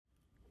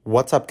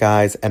What's up,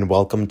 guys, and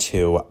welcome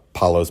to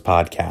Paolo's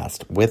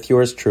podcast with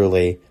yours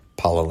truly,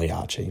 Paolo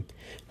Liacci.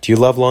 Do you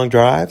love long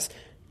drives?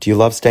 Do you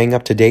love staying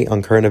up to date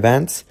on current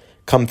events?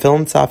 Come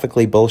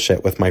philosophically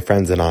bullshit with my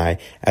friends and I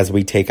as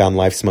we take on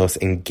life's most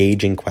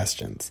engaging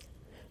questions.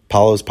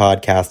 Paolo's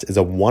podcast is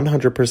a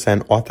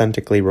 100%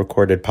 authentically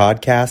recorded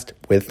podcast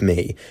with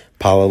me,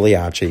 Paolo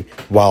Liacci,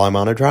 while I'm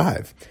on a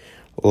drive.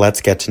 Let's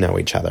get to know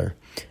each other.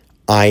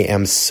 I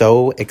am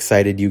so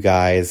excited, you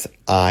guys.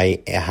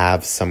 I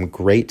have some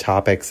great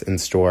topics in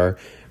store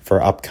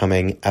for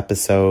upcoming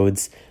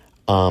episodes.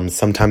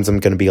 Sometimes I'm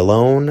going to be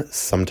alone.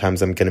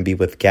 Sometimes I'm going to be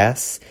with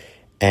guests.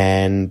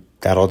 And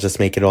that'll just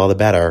make it all the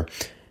better.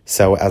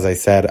 So as I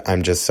said,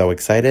 I'm just so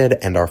excited.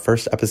 And our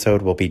first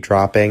episode will be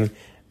dropping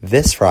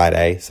this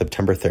Friday,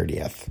 September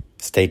 30th.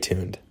 Stay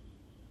tuned.